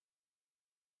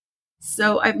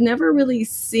So I've never really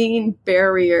seen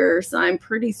barriers. I'm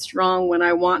pretty strong. When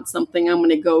I want something, I'm going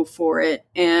to go for it.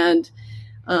 And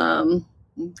um,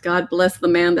 God bless the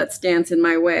man that stands in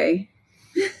my way.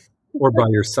 Or by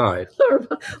your side.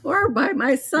 or by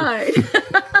my side.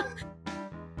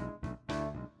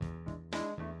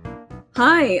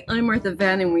 Hi, I'm Martha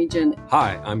Van Inwegen.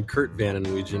 Hi, I'm Curt Van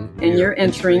Inwegen. And you're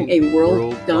entering a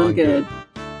World Gone Good.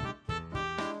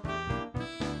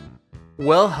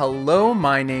 Well, hello,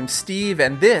 my name's Steve,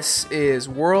 and this is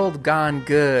World Gone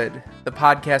Good, the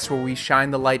podcast where we shine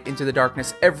the light into the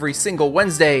darkness every single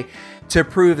Wednesday to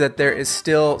prove that there is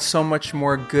still so much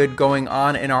more good going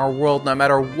on in our world. No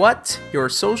matter what your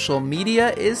social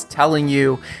media is telling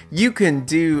you, you can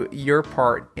do your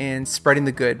part in spreading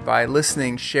the good by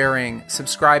listening, sharing,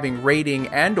 subscribing, rating,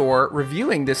 and or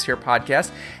reviewing this here podcast.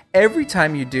 Every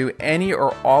time you do any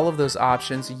or all of those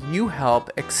options, you help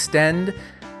extend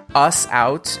us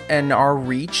out and our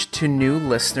reach to new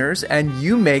listeners, and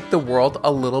you make the world a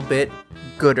little bit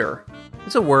gooder.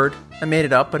 It's a word. I made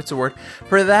it up, but it's a word.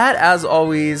 For that, as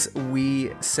always,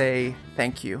 we say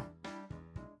thank you.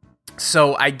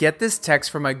 So I get this text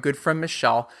from my good friend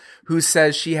Michelle, who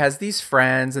says she has these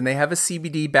friends and they have a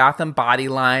CBD bath and body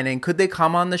line, and could they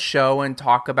come on the show and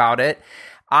talk about it?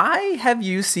 I have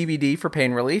used CBD for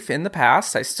pain relief in the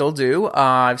past. I still do.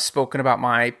 I've spoken about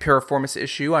my piriformis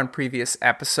issue on previous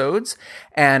episodes,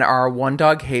 and our one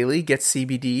dog Haley gets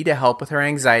CBD to help with her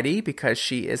anxiety because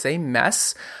she is a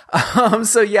mess.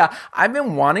 So yeah, I've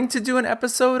been wanting to do an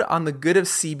episode on the good of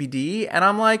CBD, and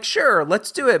I'm like, sure,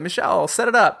 let's do it. Michelle, set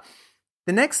it up.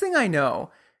 The next thing I know,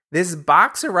 this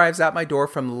box arrives at my door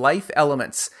from Life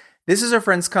Elements. This is her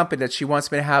friend's company that she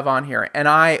wants me to have on here. And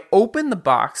I open the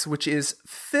box, which is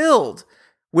filled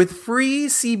with free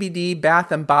CBD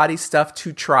bath and body stuff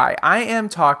to try. I am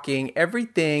talking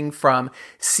everything from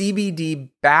CBD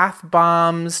bath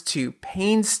bombs to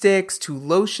pain sticks to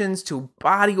lotions to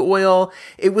body oil.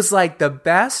 It was like the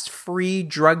best free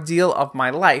drug deal of my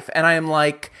life. And I am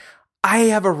like, I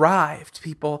have arrived,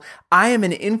 people. I am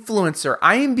an influencer.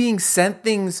 I am being sent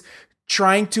things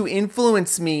trying to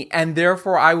influence me, and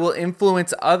therefore I will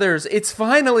influence others. It's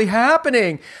finally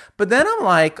happening. But then I'm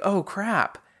like, oh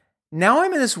crap. Now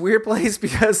I'm in this weird place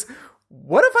because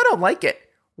what if I don't like it?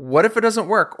 What if it doesn't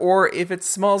work? Or if it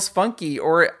smells funky,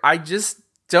 or I just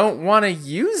don't want to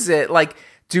use it? Like,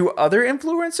 do other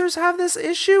influencers have this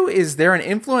issue? Is there an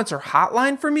influencer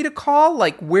hotline for me to call?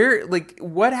 Like,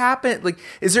 what happened? Like,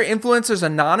 is there Influencers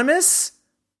Anonymous?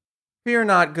 Fear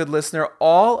not, good listener.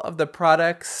 All of the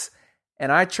products,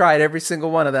 and I tried every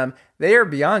single one of them, they are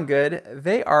beyond good.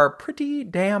 They are pretty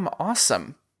damn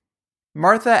awesome.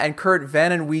 Martha and Curt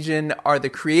Van Inwegen are the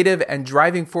creative and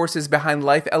driving forces behind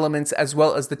Life Elements, as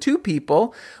well as the two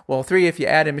people, well, three if you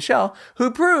add in Michelle, who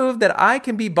prove that I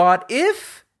can be bought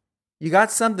if you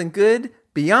got something good,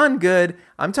 beyond good,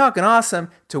 I'm talking awesome,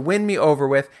 to win me over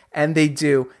with, and they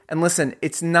do. And listen,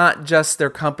 it's not just their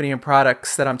company and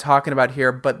products that I'm talking about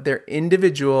here, but their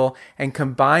individual and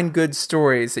combined good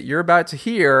stories that you're about to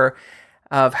hear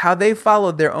of how they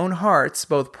followed their own hearts,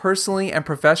 both personally and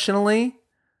professionally.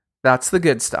 That's the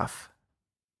good stuff.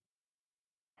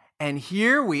 And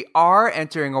here we are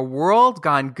entering a world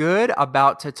gone good,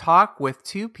 about to talk with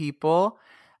two people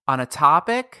on a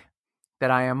topic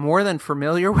that I am more than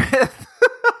familiar with.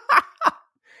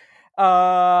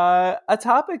 A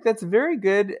topic that's very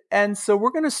good. And so we're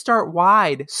going to start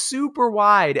wide, super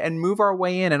wide, and move our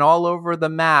way in and all over the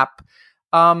map.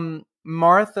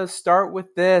 Martha, start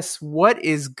with this. What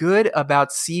is good about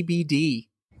CBD?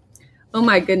 Oh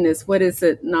my goodness, what is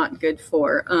it not good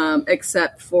for?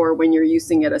 Except for when you're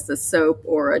using it as a soap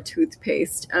or a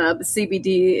toothpaste.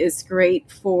 CBD is great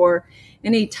for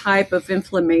any type of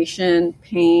inflammation,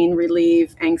 pain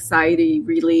relief, anxiety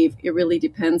relief. It really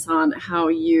depends on how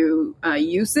you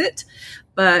use it.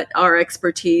 But our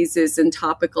expertise is in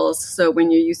topicals. So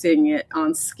when you're using it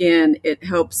on skin, it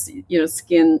helps,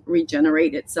 skin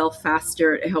regenerate itself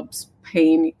faster. It helps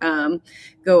pain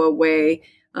go away.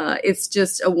 It's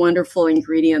just a wonderful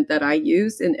ingredient that I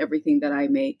use in everything that I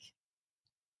make.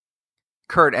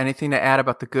 Curt, anything to add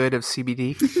about the good of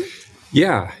CBD?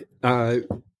 Yeah.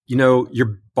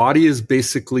 Your body is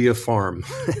basically a farm,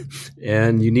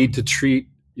 and you need to treat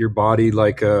your body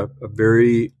like a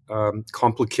very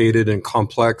complicated and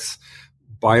complex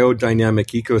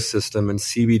biodynamic ecosystem. And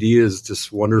CBD is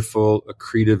this wonderful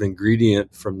accretive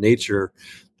ingredient from nature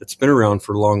that's been around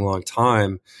for a long, long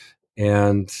time.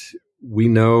 And we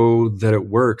know that it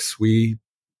works.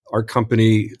 Our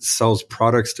company sells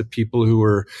products to people who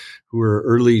are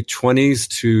early 20s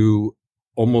to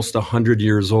almost 100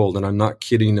 years old. And I'm not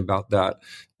kidding about that.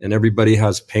 And everybody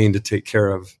has pain to take care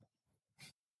of.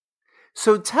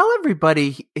 So tell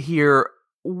everybody here,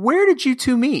 where did you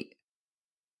two meet?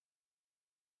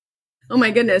 Oh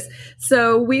my goodness.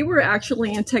 So we were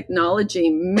actually in technology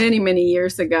many, many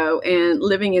years ago and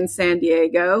living in San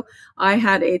Diego. I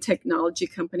had a technology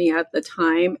company at the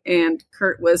time, and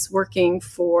Curt was working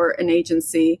for an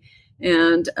agency,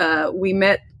 and we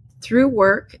met through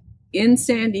work in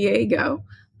San Diego.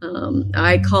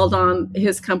 I called on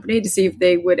his company to see if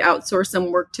they would outsource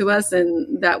some work to us,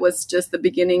 and that was just the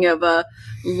beginning of a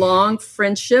long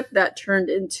friendship that turned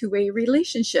into a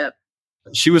relationship.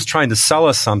 She was trying to sell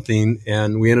us something,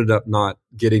 and we ended up not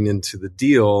getting into the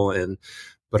deal.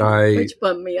 Which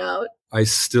bummed me out. I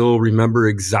still remember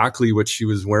exactly what she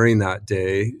was wearing that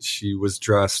day. She was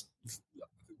dressed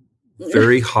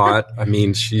very hot. I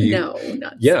mean, No,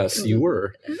 not yes, so. you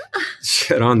were.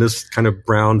 She had on this kind of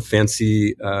brown,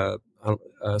 fancy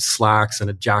slacks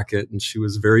and a jacket, and she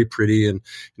was very pretty. And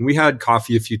we had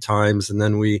coffee a few times, and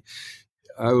then we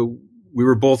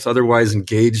were both otherwise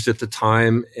engaged at the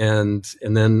time. And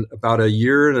then about a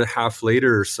year and a half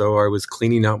later or so, I was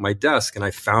cleaning out my desk, and I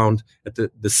found at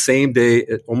the same day,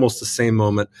 at almost the same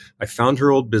moment, I found her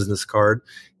old business card.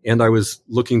 And I was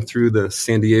looking through the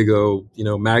San Diego,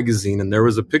 magazine, and there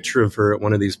was a picture of her at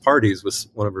one of these parties with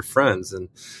one of her friends. And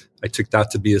I took that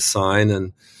to be a sign.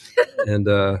 And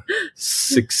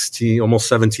 16, almost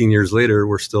 17 years later,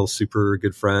 we're still super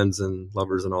good friends and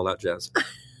lovers and all that jazz.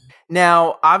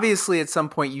 Now, obviously, at some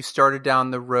point you started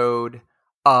down the road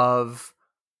of,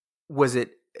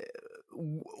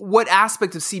 what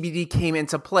aspect of CBD came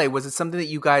into play? Was it something that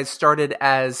you guys started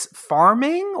as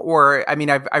farming? Or, I mean,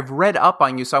 I've read up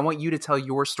on you, so I want you to tell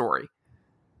your story.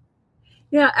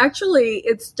 Yeah, actually,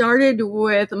 it started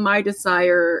with my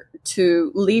desire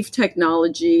to leave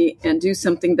technology and do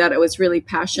something that I was really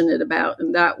passionate about,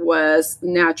 and that was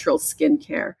natural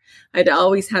skincare. I'd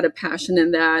always had a passion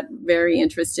in that, very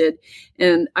interested,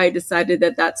 and I decided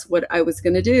that that's what I was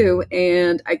going to do.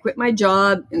 And I quit my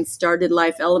job and started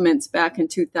Life Elements back in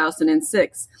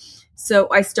 2006. So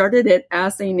I started it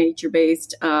as a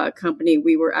nature-based company.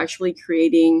 We were actually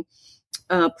creating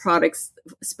products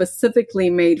specifically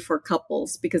made for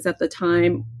couples, because at the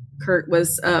time Curt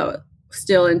was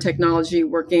still in technology,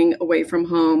 working away from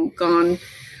home, gone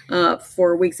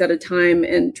for weeks at a time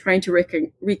and trying to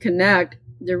reconnect.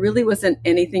 There really wasn't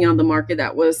anything on the market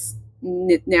that was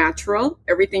natural.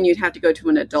 Everything you'd have to go to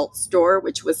an adult store,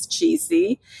 which was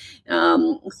cheesy,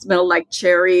 smelled like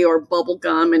cherry or bubble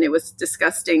gum, and it was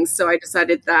disgusting. So I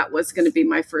decided that was going to be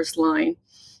my first line.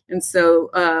 And so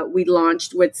we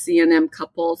launched with C&M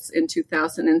Couples in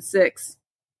 2006.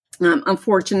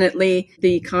 Unfortunately,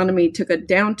 the economy took a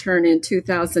downturn in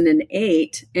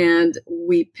 2008, and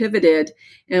we pivoted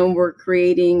and we're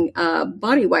creating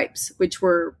body wipes, which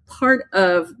were part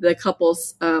of the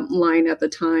Couples line at the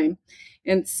time.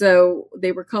 And so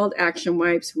they were called Action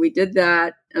Wipes. We did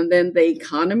that, and then the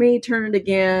economy turned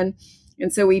again.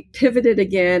 And so we pivoted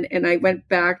again, and I went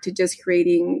back to just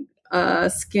creating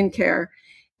skincare.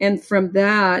 And from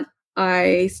that,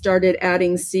 I started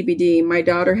adding CBD. My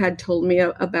daughter had told me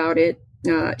about it.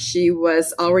 She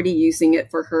was already using it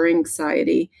for her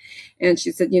anxiety. And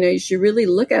she said, you should really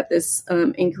look at this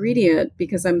ingredient,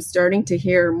 because I'm starting to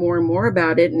hear more and more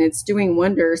about it, and it's doing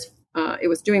wonders. It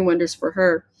was doing wonders for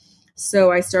her.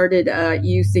 So I started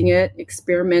using it,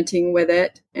 experimenting with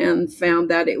it, and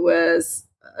found that it was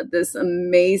this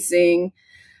amazing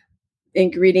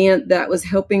ingredient that was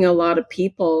helping a lot of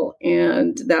people.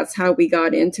 And that's how we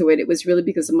got into it. It was really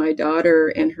because of my daughter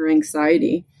and her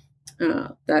anxiety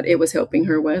that it was helping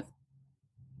her with.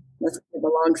 That's a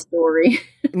long story.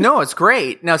 No, it's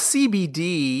great. Now,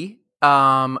 CBD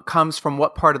comes from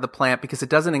what part of the plant? Because it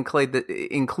doesn't include the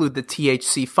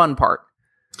THC fun part.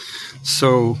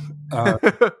 So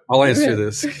I'll answer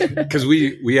this, because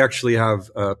we actually have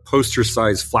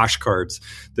poster-sized flashcards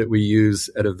that we use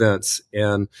at events.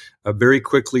 And very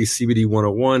quickly, CBD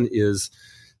 101 is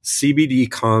CBD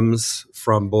comes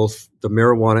from both the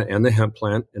marijuana and the hemp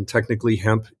plant. And technically,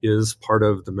 hemp is part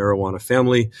of the marijuana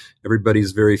family.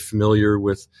 Everybody's very familiar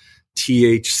with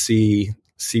THC,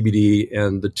 CBD,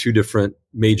 and the two different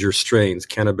major strains,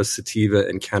 cannabis sativa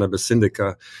and cannabis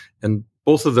indica. And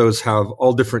both of those have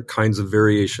all different kinds of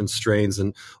variation strains,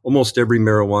 and almost every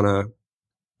marijuana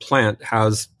plant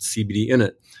has CBD in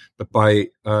it. But by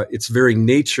its very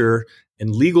nature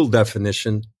and legal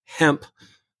definition, hemp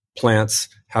plants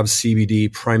have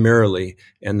CBD primarily,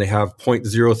 and they have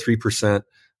 0.03%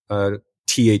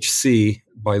 THC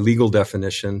by legal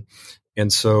definition.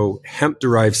 And so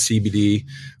hemp-derived CBD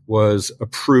was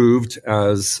approved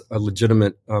as a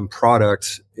legitimate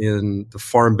product in the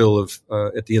Farm Bill of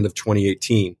at the end of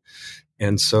 2018.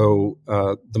 And so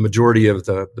the majority of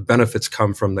the benefits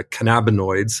come from the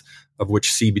cannabinoids, of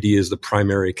which CBD is the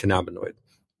primary cannabinoid.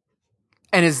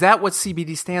 And is that what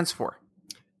CBD stands for?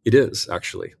 It is,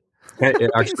 actually.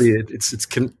 It's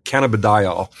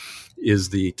cannabidiol is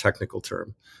the technical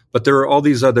term. But there are all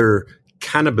these other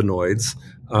cannabinoids,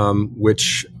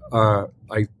 which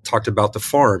I talked about the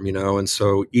farm, and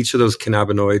so each of those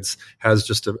cannabinoids has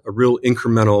just a real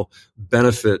incremental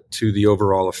benefit to the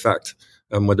overall effect,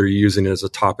 whether you're using it as a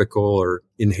topical or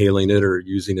inhaling it or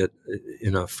using it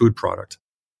in a food product.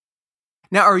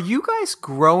 Now, are you guys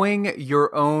growing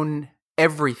your own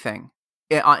everything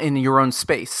in your own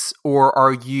space, or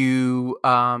are you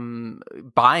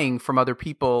buying from other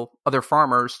people, other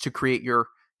farmers, to create your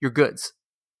goods?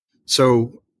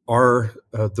 So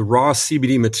the raw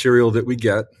CBD material that we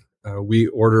get,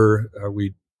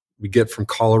 we get from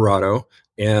Colorado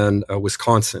and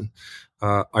Wisconsin.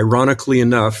 Ironically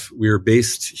enough, we are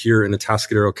based here in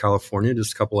Atascadero, California,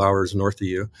 just a couple hours north of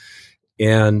you.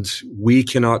 And we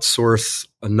cannot source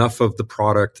enough of the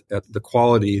product at the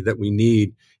quality that we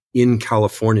need in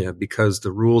California because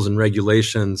the rules and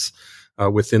regulations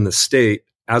within the state,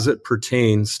 as it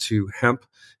pertains to hemp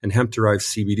and hemp-derived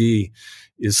CBD,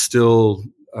 is still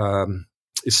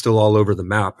all over the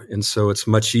map. And so it's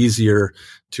much easier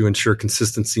to ensure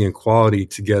consistency and quality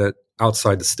to get it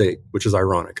outside the state, which is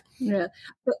ironic. Yeah.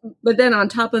 But then on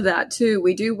top of that, too,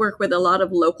 we do work with a lot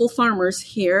of local farmers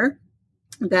here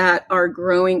that are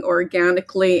growing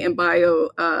organically and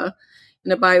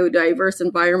in a biodiverse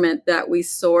environment, that we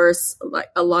source like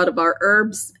a lot of our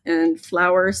herbs and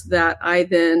flowers that I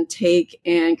then take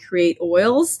and create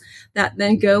oils that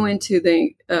then go into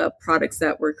the products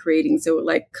that we're creating. So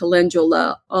like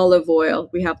calendula, olive oil.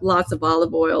 We have lots of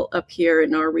olive oil up here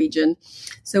in our region.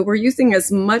 So we're using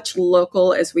as much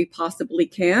local as we possibly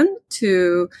can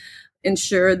to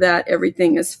ensure that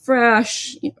everything is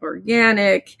fresh,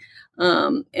 organic.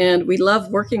 And we love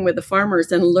working with the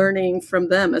farmers and learning from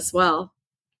them as well.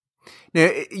 Now,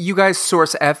 you guys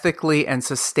source ethically and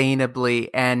sustainably,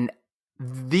 and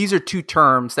these are two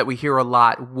terms that we hear a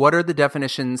lot. What are the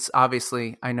definitions?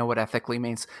 Obviously, I know what ethically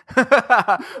means,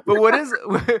 but what is,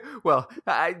 well,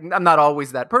 I'm not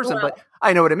always that person, but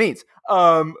I know what it means.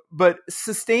 But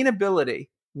sustainability,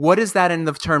 what is that in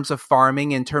the terms of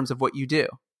farming, in terms of what you do?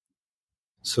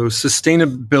 So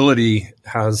sustainability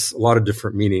has a lot of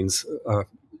different meanings.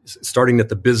 Starting at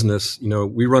the business,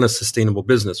 we run a sustainable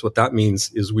business. What that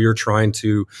means is we are trying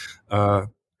to,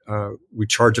 we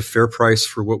charge a fair price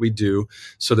for what we do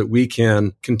so that we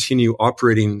can continue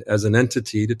operating as an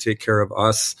entity to take care of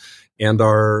us and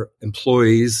our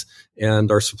employees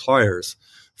and our suppliers.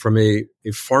 From a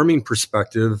farming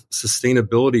perspective,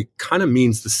 sustainability kind of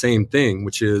means the same thing,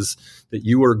 which is that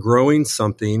you are growing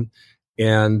something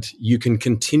and you can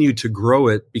continue to grow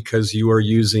it because you are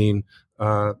using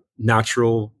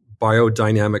natural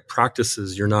biodynamic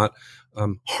practices. You're not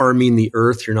harming the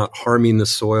earth. You're not harming the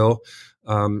soil.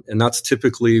 And that's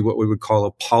typically what we would call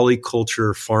a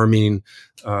polyculture farming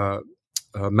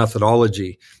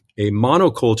methodology. A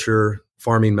monoculture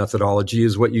farming methodology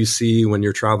is what you see when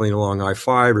you're traveling along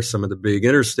I-5 or some of the big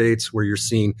interstates, where you're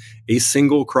seeing a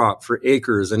single crop for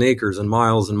acres and acres and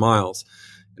miles and miles.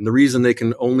 And the reason they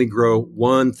can only grow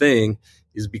one thing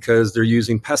is because they're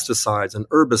using pesticides and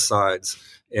herbicides.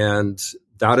 And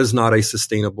that is not a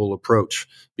sustainable approach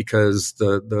because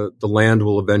the land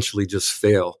will eventually just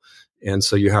fail. And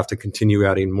so you have to continue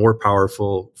adding more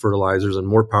powerful fertilizers and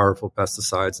more powerful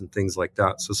pesticides and things like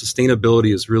that. So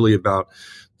sustainability is really about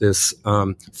this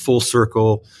full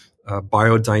circle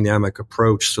biodynamic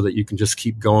approach so that you can just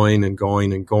keep going and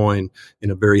going and going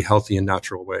in a very healthy and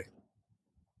natural way.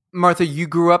 Martha, you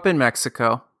grew up in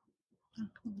Mexico.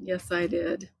 Yes, I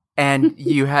did. And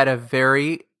you had a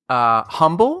very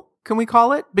humble, can we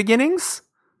call it, beginnings?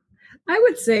 I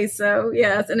would say so,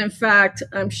 yes. And in fact,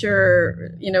 I'm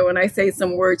sure, when I say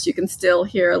some words, you can still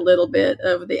hear a little bit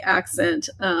of the accent.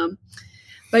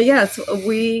 But yes,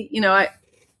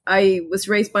 I was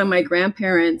raised by my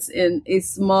grandparents in a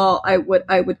small, I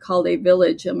would call a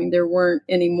village. I mean, there weren't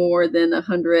any more than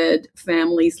 100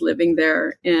 families living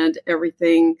there, and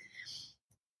everything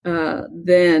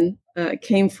then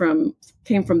came from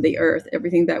the earth.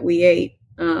 Everything that we ate,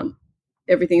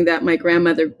 everything that my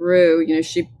grandmother grew,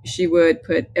 she would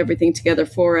put everything together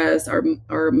for us,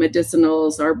 our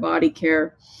medicinals, our body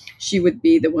care. She would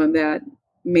be the one that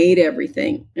made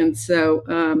everything. And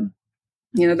so,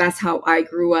 that's how I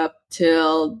grew up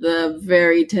till the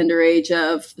very tender age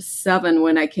of 7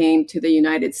 when I came to the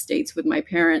United States with my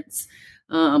parents.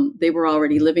 They were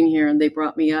already living here and they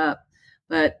brought me up.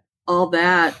 But all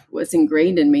that was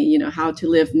ingrained in me, how to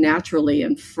live naturally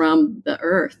and from the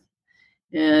earth.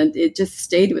 And it just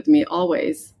stayed with me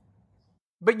always.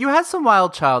 But you had some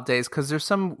wild child days because there's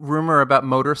some rumor about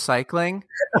motorcycling.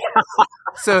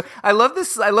 So I love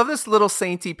this little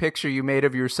sainty picture you made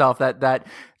of yourself that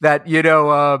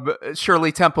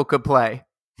Shirley Temple could play.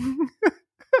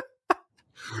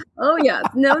 Oh, yes.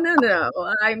 No.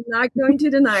 I'm not going to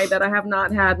deny that I have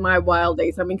not had my wild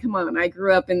days. I mean, come on. I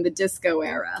grew up in the disco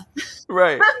era.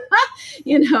 Right.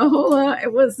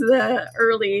 It was the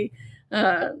early,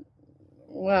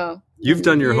 You've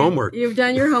done your homework. You've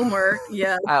done your homework.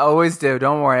 Yeah. I always do.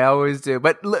 Don't worry. I always do.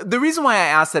 But the reason why I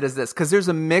asked that is this, because there's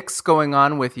a mix going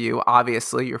on with you.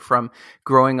 Obviously, you're from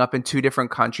growing up in two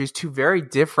different countries, two very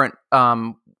different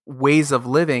ways of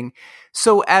living.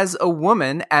 So as a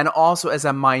woman and also as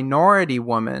a minority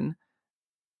woman,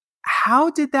 how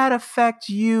did that affect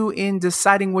you in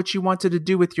deciding what you wanted to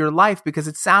do with your life? Because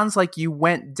it sounds like you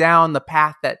went down the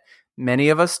path that many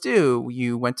of us do.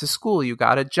 You went to school, you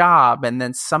got a job, and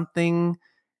then something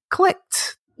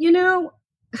clicked.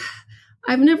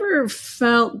 I've never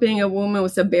felt being a woman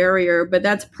was a barrier, but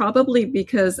that's probably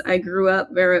because I grew up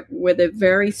with a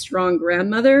very strong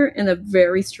grandmother and a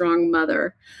very strong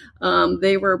mother.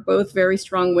 They were both very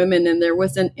strong women, and there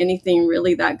wasn't anything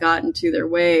really that got into their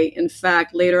way. In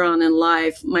fact, later on in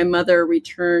life, my mother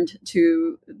returned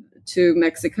to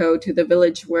Mexico, to the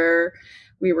village where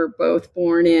we were both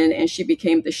born in, and she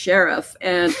became the sheriff.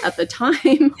 And at the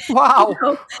time,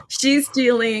 wow, she's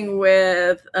dealing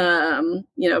with,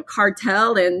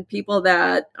 cartel and people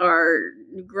that are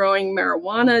growing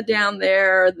marijuana down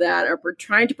there that are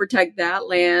trying to protect that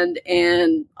land,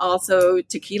 and also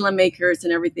tequila makers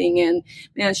and everything. And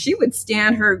man, she would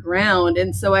stand her ground.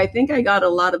 And so I think I got a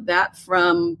lot of that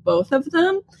from both of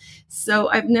them. So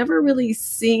I've never really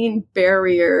seen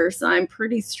barriers. I'm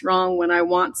pretty strong. When I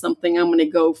want something, I'm going to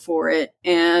go for it.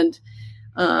 And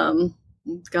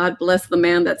God bless the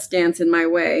man that stands in my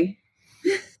way.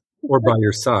 Or by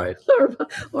your side.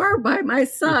 or by my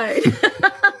side.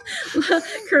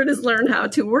 Curt has learned how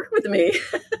to work with me.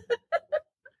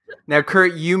 Now,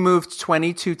 Curt, you moved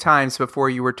 22 times before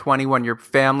you were 21. Your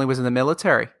family was in the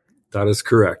military. That is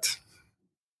correct.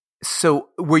 So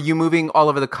were you moving all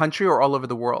over the country or all over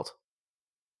the world?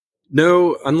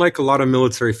 No, unlike a lot of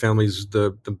military families,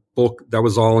 the bulk, that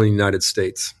was all in the United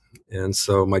States. And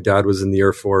so my dad was in the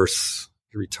Air Force,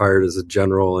 he retired as a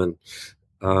general. And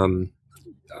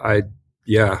I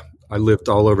lived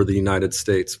all over the United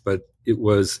States, but it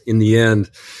was, in the end,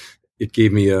 it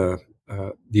gave me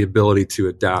the ability to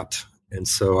adapt. And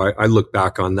so I look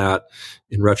back on that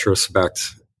in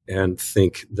retrospect and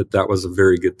think that was a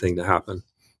very good thing to happen.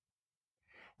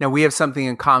 Now, we have something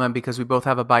in common because we both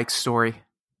have a bike story.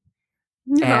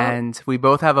 No. And we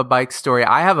both have a bike story.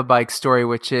 I have a bike story,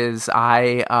 which is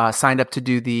I signed up to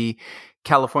do the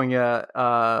California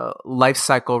life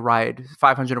cycle ride,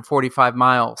 545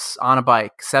 miles on a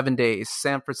bike, 7 days,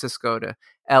 San Francisco to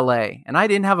LA. And I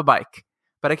didn't have a bike,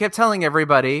 but I kept telling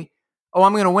everybody, oh,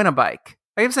 I'm going to win a bike.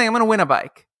 I kept saying, I'm going to win a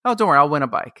bike. Oh, don't worry, I'll win a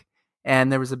bike.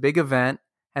 And there was a big event,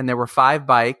 and there were 5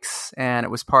 bikes, and it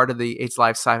was part of the AIDS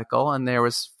life cycle. And there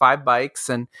was 5 bikes,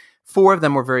 and 4 of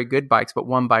them were very good bikes, but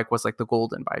 1 bike was like the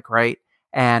golden bike, right?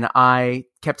 And I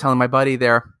kept telling my buddy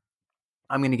there,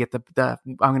 I'm going to get I'm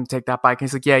going to take that bike. And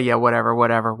he's like, yeah, whatever.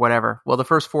 Well, the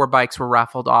first 4 bikes were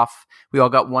raffled off. We all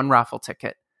got 1 raffle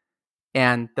ticket,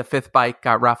 and the 5th bike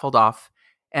got raffled off.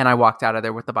 And I walked out of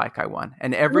there with the bike I won.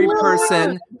 And every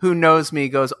person who knows me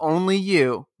goes, only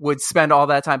you would spend all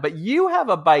that time. But you have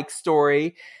a bike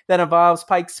story that involves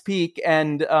Pikes Peak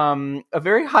and a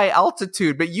very high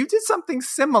altitude. But you did something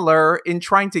similar in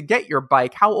trying to get your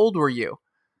bike. How old were you?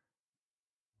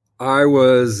 I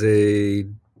was a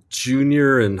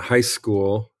junior in high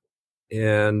school,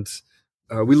 and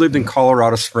we lived in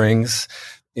Colorado Springs,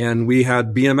 and we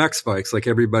had BMX bikes like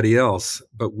everybody else.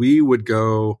 But we would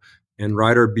go and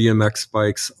ride our BMX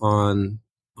bikes on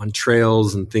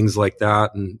trails and things like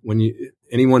that. And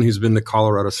anyone who's been to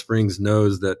Colorado Springs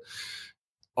knows that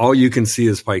all you can see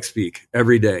is Pikes Peak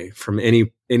every day from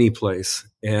any place.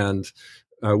 And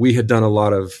we had done a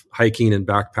lot of hiking and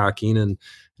backpacking, and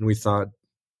we thought,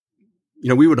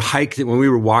 we would hike when we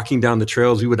were walking down the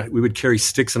trails. We would carry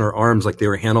sticks in our arms like they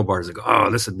were handlebars. Like, oh,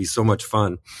 this would be so much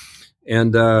fun.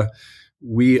 And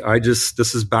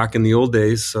this is back in the old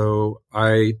days. So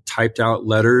I typed out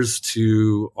letters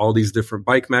to all these different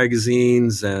bike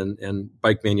magazines and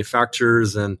bike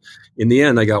manufacturers. And in the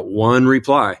end, I got 1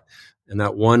 reply. And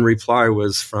that 1 reply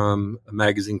was from a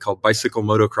magazine called Bicycle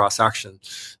Motocross Action.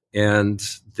 And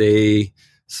they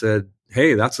said,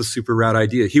 hey, that's a super rad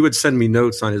idea. He would send me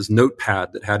notes on his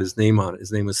notepad that had his name on it.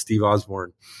 His name was Steve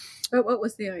Osborne. But what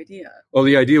was the idea? Well,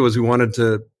 the idea was we wanted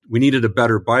we needed a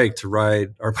better bike to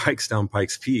ride our bikes down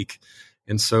Pikes Peak.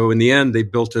 And so in the end, they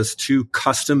built us 2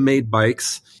 custom made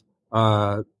bikes,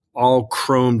 all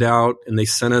chromed out. And they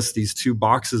sent us these 2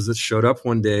 boxes that showed up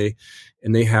one day.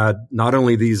 And they had not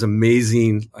only these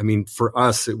amazing, I mean, for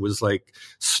us, it was like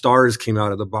stars came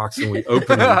out of the box and we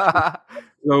opened them.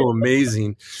 So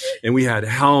amazing. And we had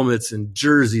helmets and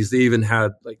jerseys. They even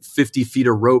had like 50 feet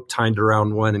of rope tied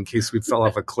around one in case we fell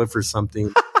off a cliff or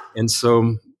something. And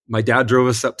so my dad drove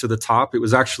us up to the top. It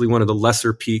was actually one of the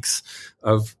lesser peaks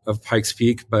of Pikes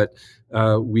Peak, but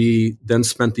we then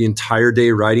spent the entire day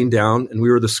riding down, and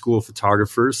we were the school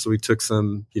photographers. So we took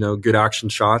some, good action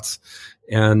shots,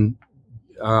 and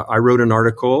I wrote an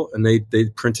article, and they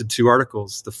printed 2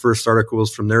 articles. The first article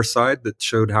was from their side that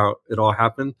showed how it all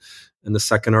happened. And the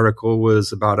second article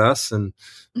was about us, and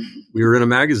we were in a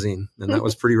magazine, and that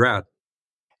was pretty rad.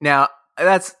 Now,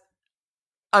 that's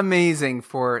amazing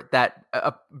for that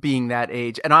being that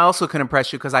age. And I also can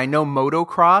impress you because I know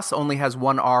motocross only has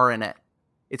 1 R in it.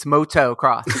 It's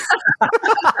motocross.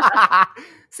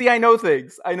 See, I know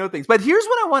things. But here's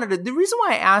what I wanted to, the reason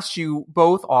why I asked you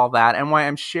both all that and why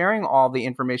I'm sharing all the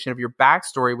information of your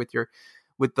backstory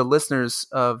with the listeners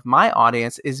of my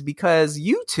audience is because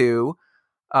you two,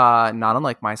 not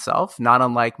unlike myself, not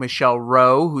unlike Michelle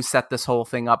Rowe, who set this whole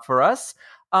thing up for us,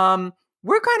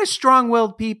 we're kind of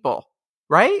strong-willed people,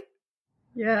 right?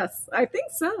 Yes, I think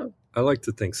so. I like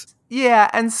to think so. Yeah,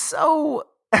 and so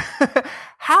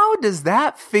how does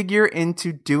that figure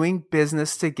into doing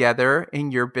business together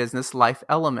in your business life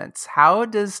elements? How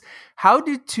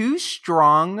do 2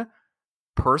 strong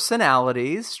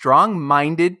personalities,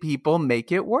 strong-minded people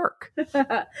make it work?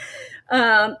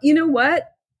 You know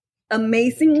what?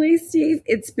 Amazingly, Steve,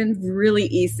 it's been really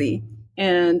easy.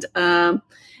 And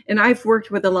I've worked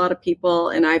with a lot of people,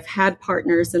 and I've had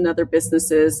partners in other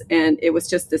businesses, and it was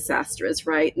just disastrous,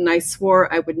 right? And I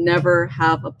swore I would never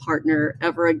have a partner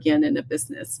ever again in a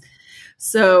business.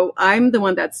 So I'm the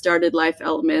one that started Life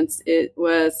Elements. It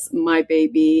was my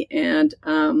baby, and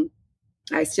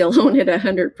I still own it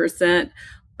 100%.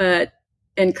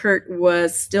 And Curt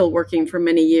was still working for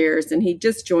many years, and he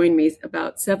just joined me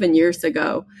about 7 years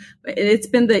ago. But it's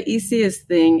been the easiest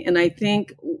thing. And I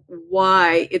think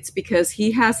why it's because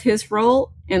he has his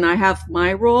role and I have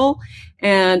my role,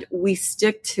 and we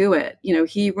stick to it.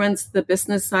 He runs the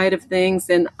business side of things,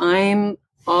 and I'm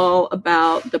all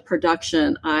about the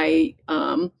production.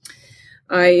 I'm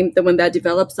the one that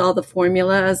develops all the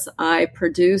formulas. I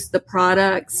produce the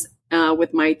products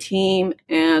with my team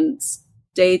and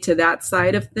stay to that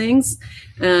side of things,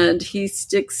 and he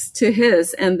sticks to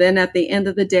his. And then at the end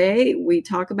of the day, we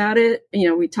talk about it.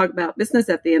 We talk about business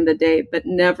at the end of the day, but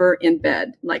never in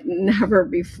bed, like never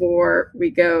before we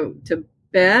go to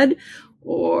bed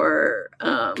or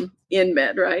in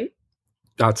bed, right?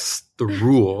 That's the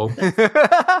rule.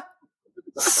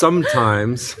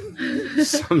 Sometimes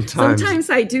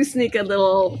I do sneak a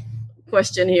little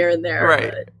question here and there,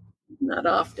 right? But not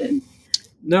often.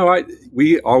 No,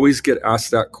 we always get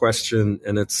asked that question,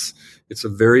 and it's a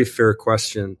very fair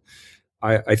question.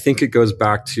 I think it goes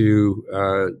back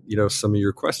to some of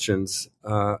your questions.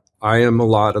 I am a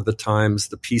lot of the times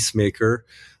the peacemaker.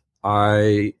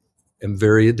 I am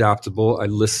very adaptable. I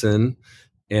listen,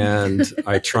 and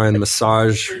I try and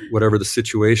massage whatever the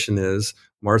situation is.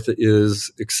 Martha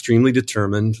is extremely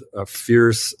determined, a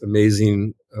fierce,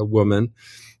 amazing woman,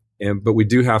 but we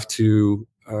do have to.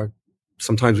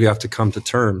 Sometimes we have to come to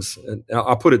terms. And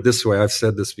I'll put it this way. I've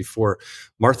said this before.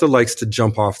 Martha likes to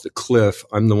jump off the cliff.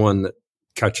 I'm the one that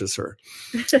catches her.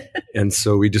 And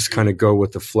so we just kind of go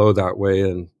with the flow that way.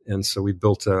 And so we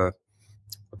built a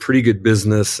pretty good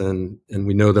business, and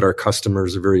we know that our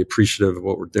customers are very appreciative of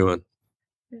what we're doing.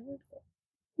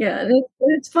 Yeah, and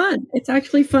it's fun. It's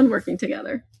actually fun working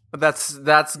together.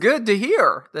 That's good to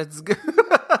hear. That's good.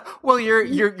 Well,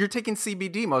 you're taking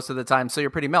CBD most of the time, so you're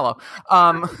pretty mellow.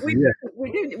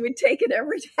 We take it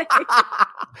every day.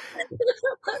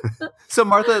 So,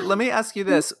 Martha, let me ask you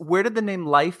this: where did the name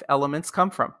Life Elements come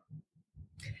from?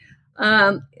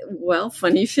 Well,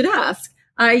 funny you should ask.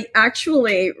 I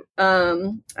actually,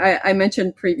 I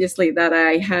mentioned previously that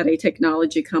I had a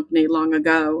technology company long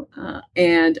ago,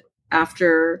 and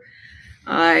after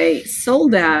I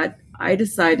sold that, I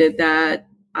decided that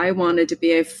I wanted to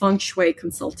be a feng shui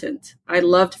consultant. I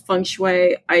loved feng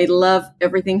shui. I love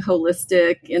everything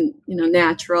holistic and,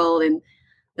 natural. And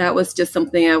that was just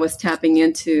something I was tapping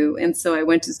into. And so I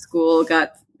went to school,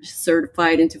 got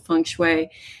certified into feng shui.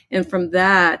 And from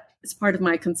that, as part of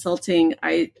my consulting,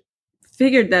 I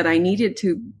figured that I needed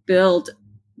to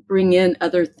bring in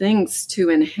other things to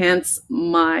enhance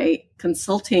my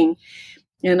consulting.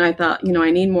 And I thought,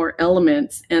 I need more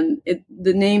elements. And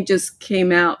the name just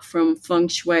came out from feng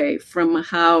shui, from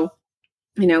how,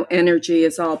 energy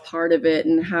is all part of it,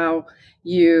 and how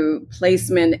you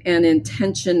placement and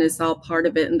intention is all part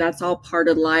of it. And that's all part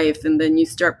of life. And then you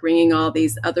start bringing all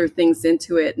these other things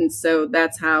into it. And so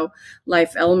that's how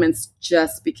life elements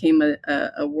just became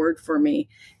a word for me.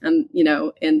 And,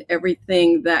 and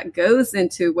everything that goes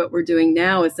into what we're doing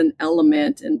now is an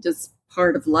element and just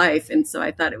part of life. And so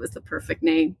I thought it was the perfect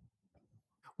name.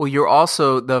 Well, you're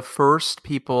also the first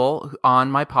people on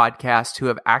my podcast who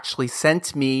have actually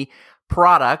sent me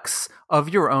products of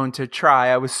your own to try.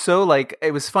 I was so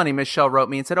it was funny. Michelle wrote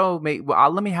me and said, "Oh, mate,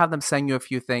 let me have them send you a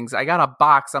few things." I got a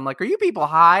box. I'm like, "Are you people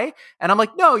high?" And I'm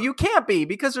like, "No, you can't be,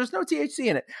 because there's no THC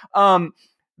in it."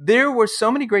 There were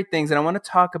so many great things, and I want to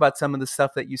talk about some of the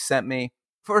stuff that you sent me.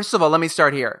 First of all, let me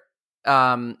start here.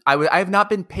 I have not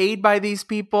been paid by these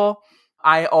people.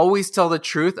 I always tell the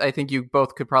truth. I think you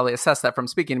both could probably assess that from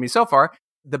speaking to me so far.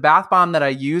 The bath bomb that I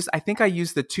used, I think I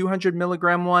used the 200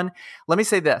 milligram one. Let me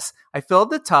say this. I filled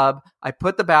the tub. I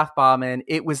put the bath bomb in.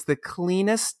 It was the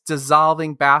cleanest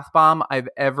dissolving bath bomb I've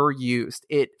ever used.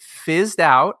 It fizzed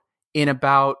out in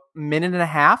about a minute and a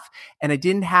half, and I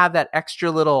didn't have that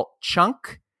extra little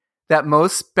chunk that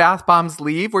most bath bombs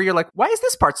leave where you're like, why is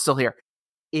this part still here?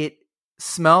 It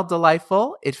smelled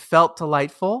delightful. It felt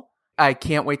delightful. I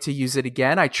can't wait to use it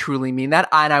again. I truly mean that.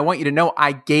 And I want you to know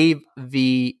I gave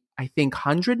the, I think,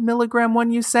 100 milligram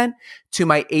one you sent to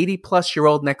my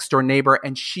 80-plus-year-old next door neighbor,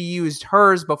 and she used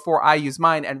hers before I used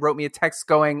mine and wrote me a text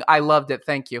going, "I loved it.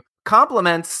 Thank you."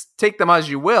 Compliments, take them as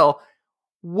you will.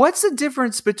 What's the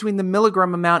difference between the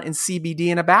milligram amount in CBD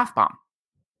and a bath bomb?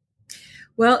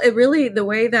 Well, the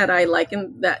way that I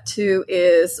liken that to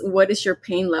is, what is your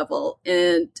pain level?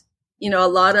 And a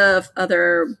lot of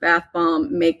other bath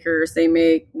bomb makers, they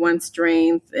make one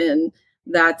strength and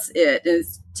that's it.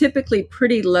 It's typically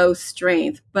pretty low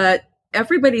strength, but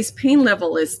everybody's pain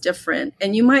level is different.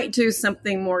 And you might do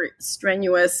something more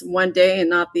strenuous one day and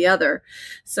not the other.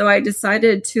 So I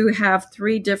decided to have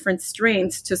 3 different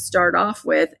strengths to start off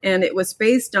with. And it was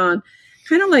based on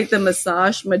kind of like the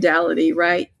massage modality,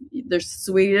 right? There's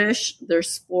Swedish, there's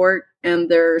sport, and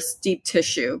there's deep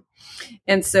tissue.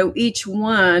 And so each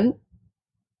one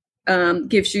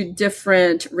gives you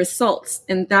different results.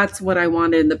 And that's what I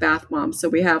wanted in the bath bomb. So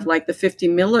we have like the 50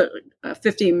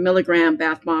 milligram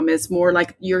bath bomb is more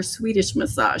like your Swedish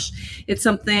massage. It's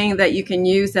something that you can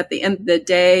use at the end of the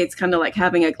day. It's kind of like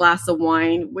having a glass of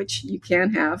wine, which you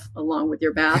can have along with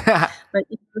your bath, but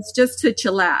it's just to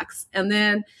chillax. And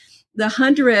then the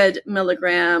 100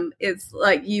 milligram is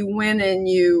like you went and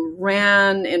you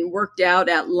ran and worked out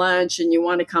at lunch and you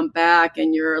want to come back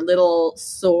and you're a little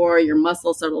sore, your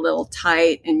muscles are a little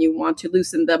tight and you want to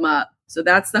loosen them up. So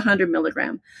that's the 100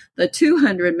 milligram. The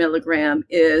 200 milligram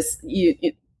is you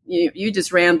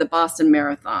just ran the Boston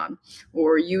Marathon,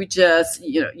 or you just,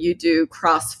 you do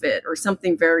CrossFit or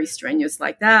something very strenuous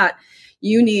like that.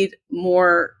 You need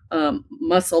more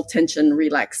muscle tension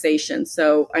relaxation.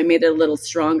 So I made it a little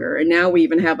stronger. And now we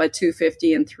even have a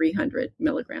 250 and 300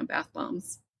 milligram bath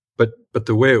bombs. But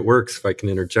the way it works, if I can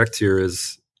interject here,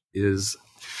 is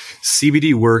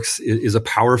CBD is a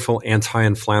powerful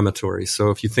anti-inflammatory.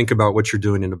 So if you think about what you're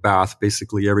doing in a bath,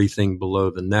 basically everything below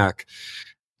the neck,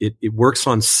 it works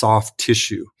on soft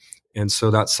tissue. And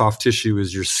so that soft tissue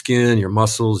is your skin, your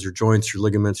muscles, your joints, your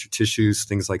ligaments, your tissues,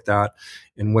 things like that.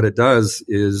 And what it does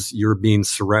is you're being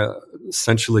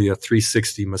essentially a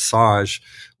 360 massage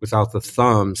without the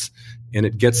thumbs. And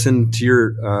it gets into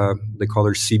your, they call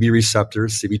their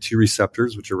CB2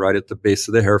 receptors, which are right at the base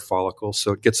of the hair follicle.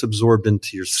 So it gets absorbed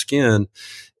into your skin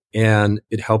and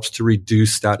it helps to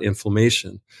reduce that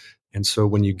inflammation. And so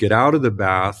when you get out of the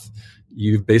bath,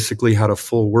 you've basically had a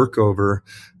full workover.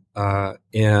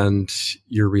 And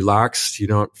you're relaxed, you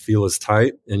don't feel as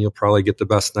tight, and you'll probably get the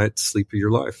best night's sleep of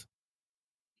your life.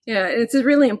 Yeah, it's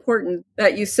really important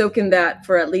that you soak in that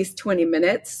for at least 20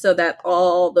 minutes so that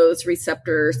all those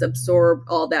receptors absorb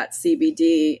all that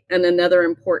CBD. And another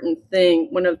important thing,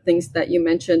 one of the things that you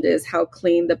mentioned is how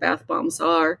clean the bath bombs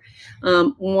are.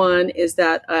 One is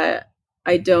that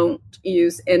I don't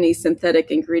use any synthetic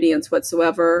ingredients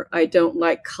whatsoever. I don't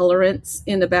like colorants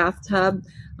in the bathtub.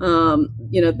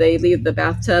 They leave the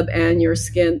bathtub and your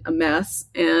skin a mess.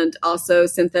 And also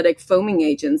synthetic foaming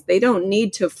agents. They don't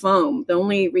need to foam. The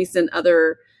only reason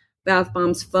other bath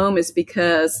bombs foam is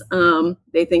because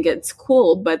they think it's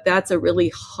cool, but that's a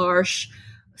really harsh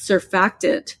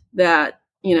surfactant that,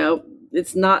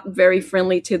 it's not very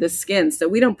friendly to the skin. So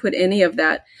we don't put any of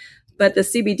that. But the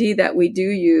CBD that we do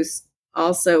use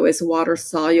also is water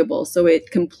soluble. So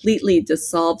it completely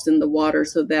dissolves in the water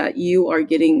so that you are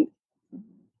getting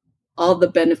all the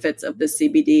benefits of the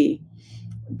CBD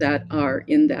that are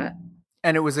in that.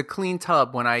 And it was a clean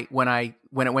tub when it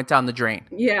went down the drain.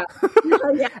 Yeah.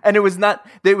 Yeah. And it was not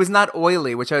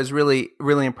oily, which I was really,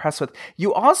 really impressed with.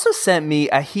 You also sent me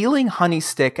a healing honey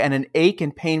stick and an ache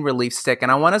and pain relief stick.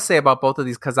 And I want to say about both of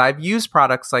these, because I've used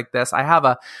products like this. I have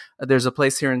there's a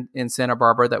place here in Santa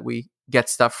Barbara that we get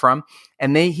stuff from,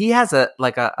 and he has a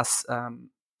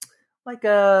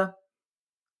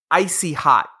icy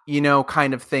hot,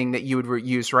 kind of thing that you would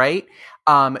use, right?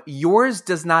 Yours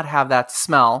does not have that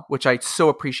smell, which I so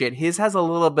appreciate. His has a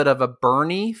little bit of a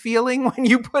burny feeling when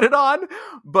you put it on,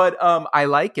 but I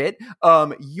like it.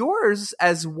 Yours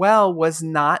as well was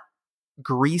not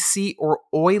greasy or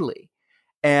oily.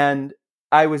 And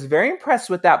I was very impressed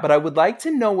with that, but I would like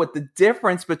to know what the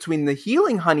difference between the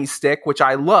healing honey stick, which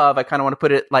I love, I kind of want to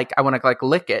put it like, I want to like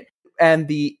lick it, and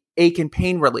the ache and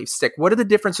pain relief stick. What are the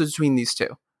differences between these two?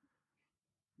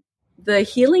 The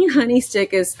healing honey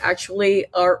stick is actually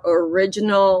our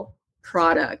original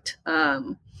product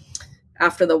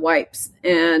after the wipes.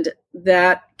 And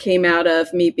that came out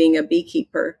of me being a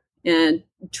beekeeper and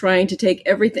trying to take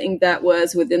everything that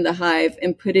was within the hive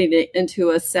and putting it into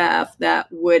a salve that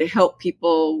would help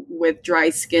people with dry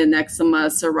skin, eczema,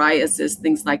 psoriasis,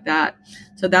 things like that.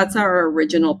 So that's our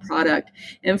original product.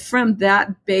 And from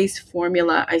that base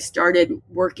formula, I started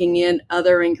working in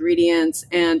other ingredients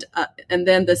and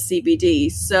then the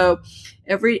CBD. So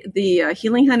the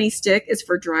healing honey stick is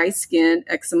for dry skin,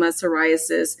 eczema,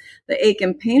 psoriasis. The ache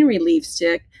and pain relief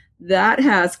stick, that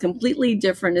has completely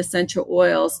different essential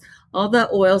oils. All the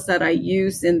oils that I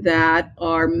use in that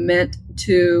are meant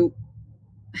to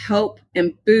help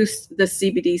and boost the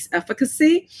CBD's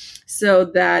efficacy so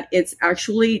that it's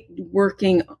actually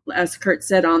working, as Curt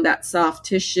said, on that soft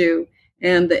tissue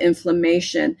and the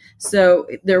inflammation. So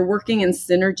they're working in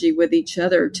synergy with each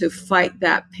other to fight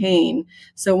that pain.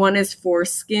 So one is for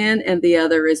skin and the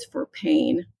other is for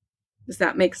pain. Does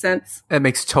that make sense? It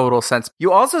makes total sense.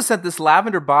 You also sent this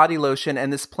lavender body lotion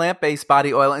and this plant-based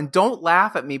body oil. And don't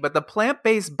laugh at me, but the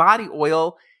plant-based body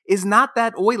oil is not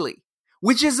that oily,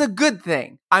 which is a good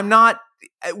thing. I'm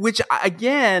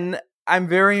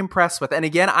very impressed with. And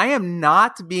again, I am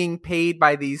not being paid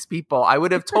by these people. I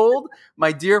would have told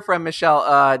my dear friend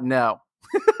Michelle, no.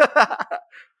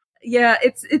 Yeah,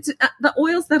 it's the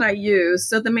oils that I use.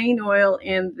 So the main oil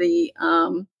in the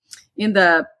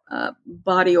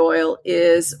body oil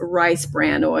is rice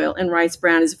bran oil, and rice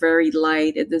bran is very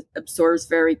light. It absorbs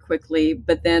very quickly,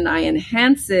 but then I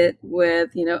enhance it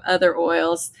with, other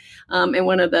oils. And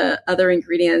one of the other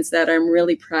ingredients that I'm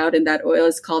really proud in that oil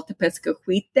is called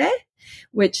tepescohuite,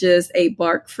 which is a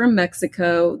bark from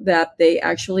Mexico that they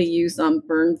actually use on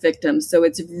burn victims. So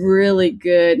it's really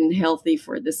good and healthy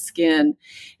for the skin.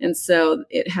 And so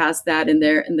it has that in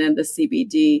there, and then the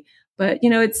CBD. But,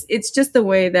 it's just the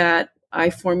way that I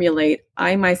formulate.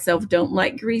 I myself don't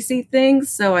like greasy things,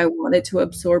 so I wanted to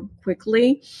absorb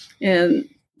quickly. And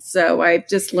so I've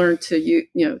just learned to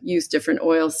use different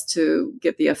oils to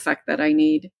get the effect that I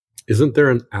need. Isn't there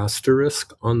an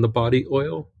asterisk on the body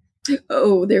oil?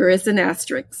 Oh, there is an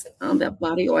asterisk on that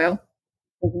body oil.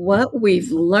 What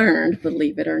we've learned,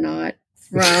 believe it or not,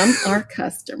 from our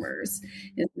customers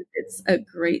is that it's a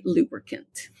great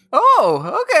lubricant.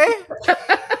 Oh, okay.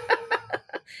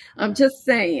 I'm just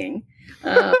saying.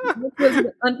 Which was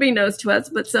unbeknownst to us,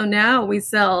 but so now we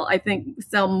sell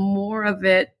more of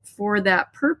it for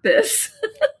that purpose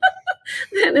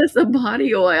than as a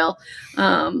body oil.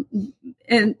 And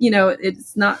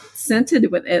it's not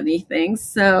scented with anything,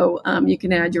 so you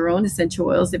can add your own essential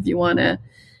oils if you want to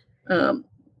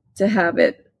have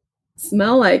it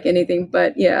smell like anything.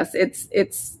 But yes,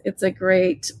 it's a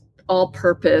great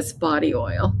all-purpose body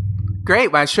oil.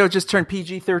 Great. My show just turned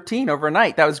PG-13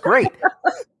 overnight. That was great.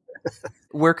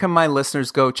 Where can my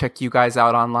listeners go check you guys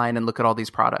out online and look at all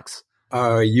these products?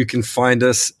 You can find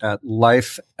us at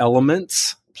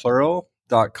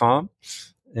lifeelements.com,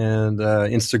 and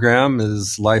Instagram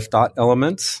is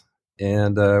life.elements.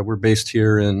 And we're based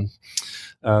here in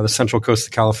the Central Coast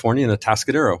of California in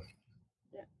Atascadero.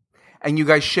 And you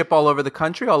guys ship all over the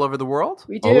country, all over the world?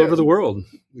 We do. All over the world.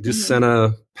 We just sent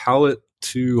a pallet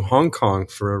to Hong Kong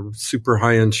for a super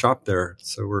high-end shop there.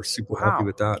 So we're super happy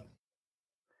with that.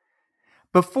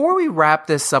 Before we wrap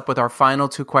this up with our final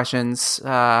two questions,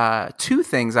 two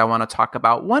things I want to talk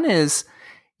about. One is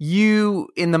you,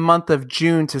 in the month of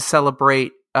June, to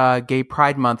celebrate Gay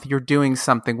Pride Month, you're doing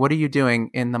something. What are you doing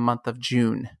in the month of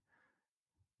June?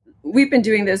 We've been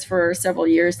doing this for several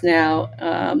years now,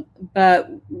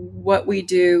 but what we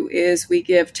do is we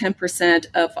give 10%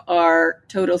 of our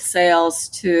total sales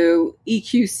to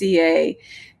EQCA,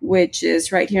 which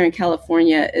is right here in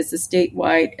California, is a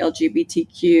statewide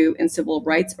LGBTQ and civil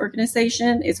rights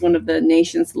organization. It's one of the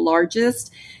nation's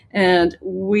largest, and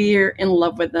we're in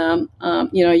love with them.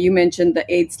 You mentioned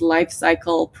the AIDS life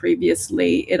cycle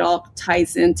previously. It all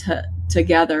ties into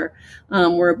together.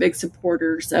 We're big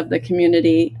supporters of the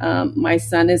community. My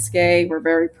son is gay. We're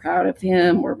very proud of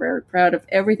him. We're very proud of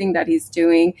everything that he's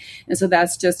doing. And so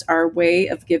that's just our way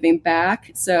of giving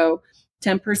back. So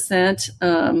 10%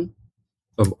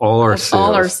 of all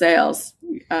our sales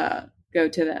go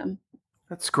to them.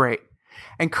 That's great.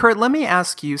 And Curt, let me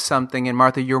ask you something. And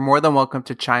Martha, you're more than welcome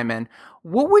to chime in.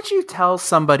 What would you tell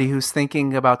somebody who's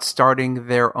thinking about starting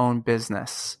their own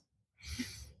business?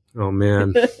 Oh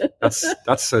man,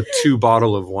 that's a 2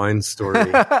 bottle of wine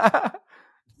story. I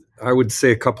would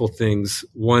say a couple things.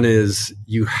 One is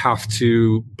you have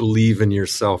to believe in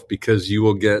yourself, because you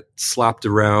will get slapped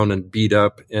around and beat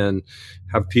up and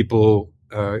have people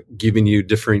giving you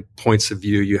different points of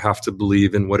view. You have to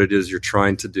believe in what it is you're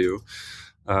trying to do.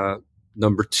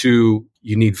 Number 2,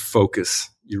 you need focus.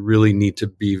 You really need to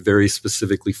be very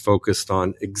specifically focused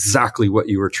on exactly what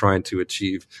you are trying to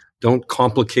achieve. Don't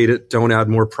complicate it. Don't add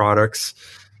more products.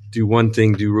 Do one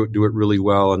thing, do it really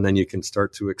well, and then you can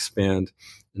start to expand.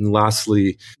 And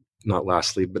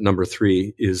number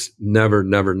 3 is never,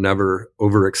 never, never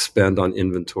overexpend on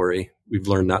inventory. We've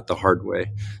learned that the hard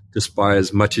way. Just buy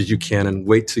as much as you can and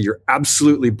wait till you're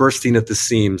absolutely bursting at the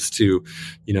seams to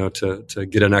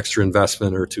get an extra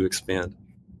investment or to expand.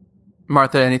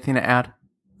 Martha, anything to add?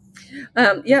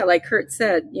 Like Curt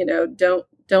said,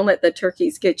 don't let the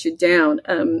turkeys get you down.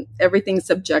 Everything's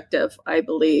subjective, I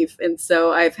believe. And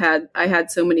so I had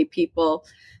so many people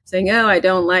saying, oh, I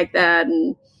don't like that.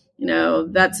 And,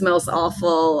 that smells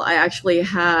awful. I actually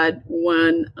had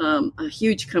a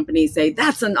huge company say,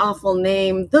 that's an awful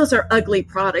name. Those are ugly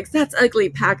products. That's ugly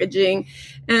packaging.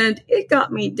 And it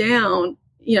got me down,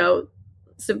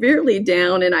 severely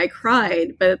down, and I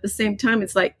cried. But at the same time,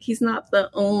 it's like, he's not the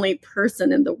only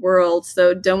person in the world.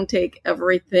 So don't take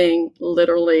everything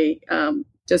literally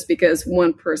just because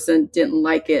one person didn't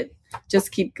like it.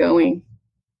 Just keep going.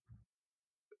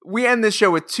 We end this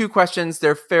show with 2 questions.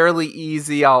 They're fairly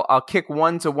easy. I'll kick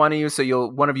one to one of you, so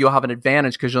one of you will have an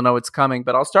advantage because you'll know it's coming.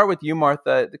 But I'll start with you,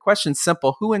 Martha. The question's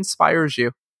simple. Who inspires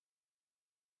you?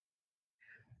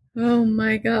 Oh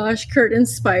my gosh, Curt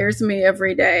inspires me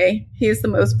every day. He is the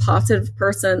most positive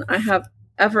person I have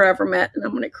ever met, and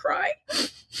I'm going to cry.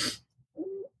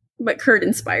 But Curt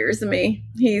inspires me.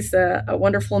 He's a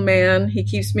wonderful man. He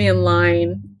keeps me in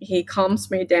line. He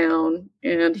calms me down,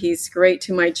 and he's great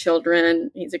to my children.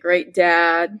 He's a great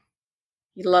dad.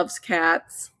 He loves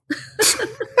cats.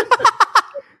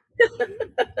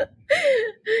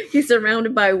 He's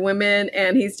surrounded by women,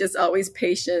 and he's just always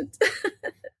patient.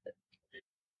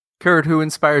 Curt, who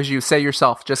inspires you? Say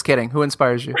yourself. Just kidding. Who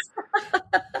inspires you?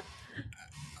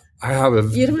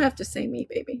 You don't have to say me,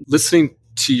 baby. Listening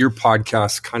to your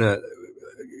podcast, kind of,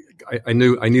 I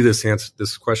knew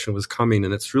this question was coming,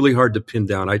 and it's really hard to pin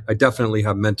down. I definitely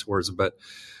have mentors, but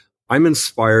I'm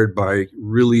inspired by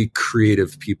really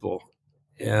creative people.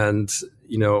 And,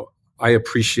 I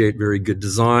appreciate very good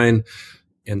design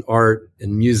and art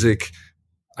and music.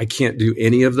 I can't do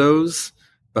any of those,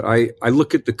 but I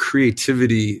look at the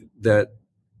creativity that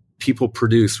people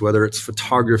produce, whether it's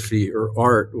photography or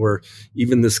art, or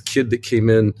even this kid that came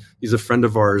in, he's a friend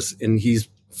of ours, and he's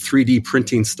 3D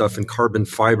printing stuff in carbon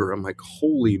fiber. I'm like,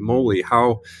 holy moly,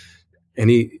 how?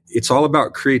 And it's all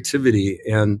about creativity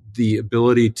and the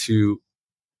ability to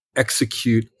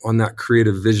execute on that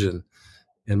creative vision.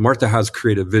 And Martha has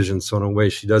creative vision, so in a way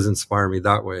she does inspire me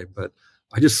that way. But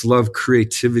I just love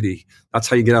creativity. That's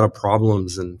how you get out of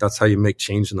problems, and that's how you make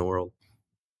change in the world.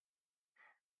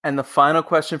 And the final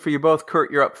question for you both. Curt,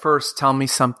 you're up first. Tell me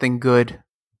something good.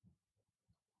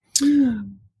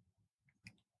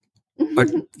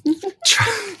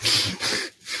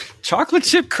 Chocolate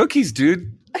chip cookies,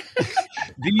 dude.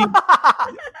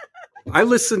 I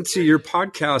listened to your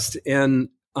podcast and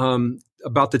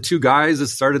about the 2 guys that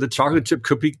started the chocolate chip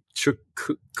cookie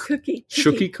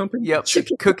company. Yep,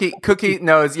 cookie.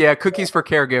 No, cookies for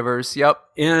caregivers. Yep.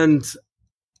 And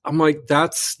I'm like,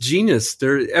 that's genius.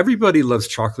 Everybody loves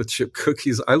chocolate chip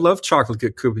cookies. I love chocolate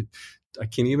chip cookies. I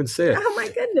can't even say it. Oh my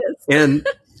goodness. And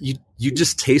you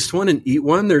just taste one and eat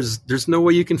one. There's no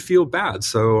way you can feel bad.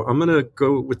 So I'm going to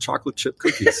go with chocolate chip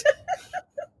cookies.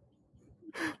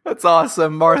 That's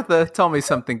awesome. Martha, tell me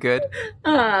something good.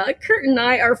 Curt and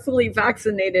I are fully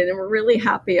vaccinated, and we're really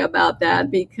happy about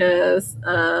that because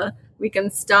we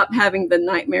can stop having the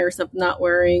nightmares of not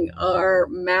wearing our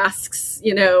masks,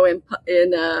 in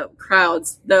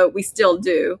crowds, though we still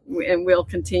do and will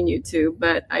continue to,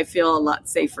 but I feel a lot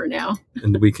safer now.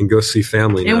 And we can go see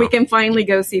family now. And we can finally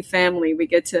go see family. We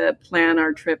get to plan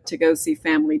our trip to go see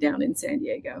family down in San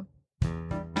Diego.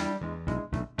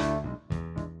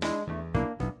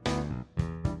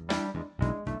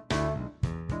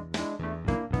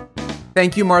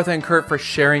 Thank you, Martha and Curt, for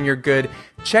sharing your good.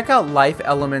 Check out Life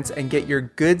Elements and get your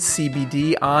good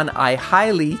CBD on. I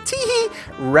highly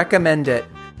recommend it.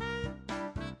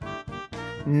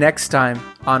 Next time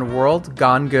on World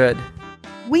Gone Good.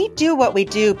 We do what we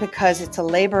do because it's a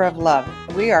labor of love.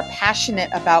 We are passionate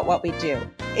about what we do.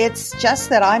 It's just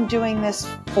that I'm doing this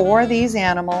for these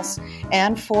animals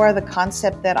and for the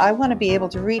concept that I want to be able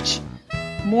to reach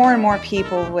more and more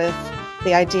people with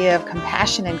the idea of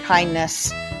compassion and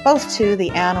kindness, both to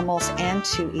the animals and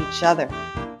to each other.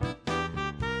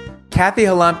 Kathy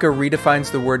Halamka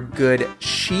redefines the word good.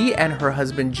 She and her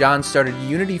husband John started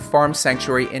Unity Farm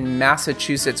Sanctuary in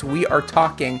Massachusetts. We are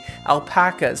talking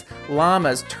alpacas,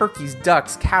 llamas, turkeys,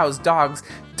 ducks, cows, dogs,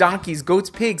 donkeys,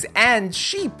 goats, pigs, and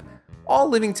sheep, all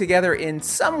living together in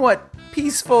somewhat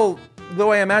peaceful,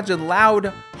 though I imagine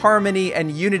loud harmony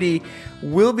and unity.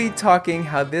 We'll be talking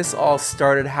how this all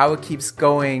started, how it keeps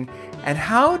going, and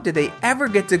how did they ever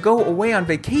get to go away on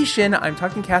vacation? I'm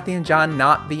talking Kathy and John,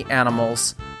 not the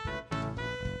animals.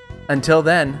 Until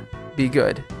then, be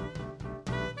good.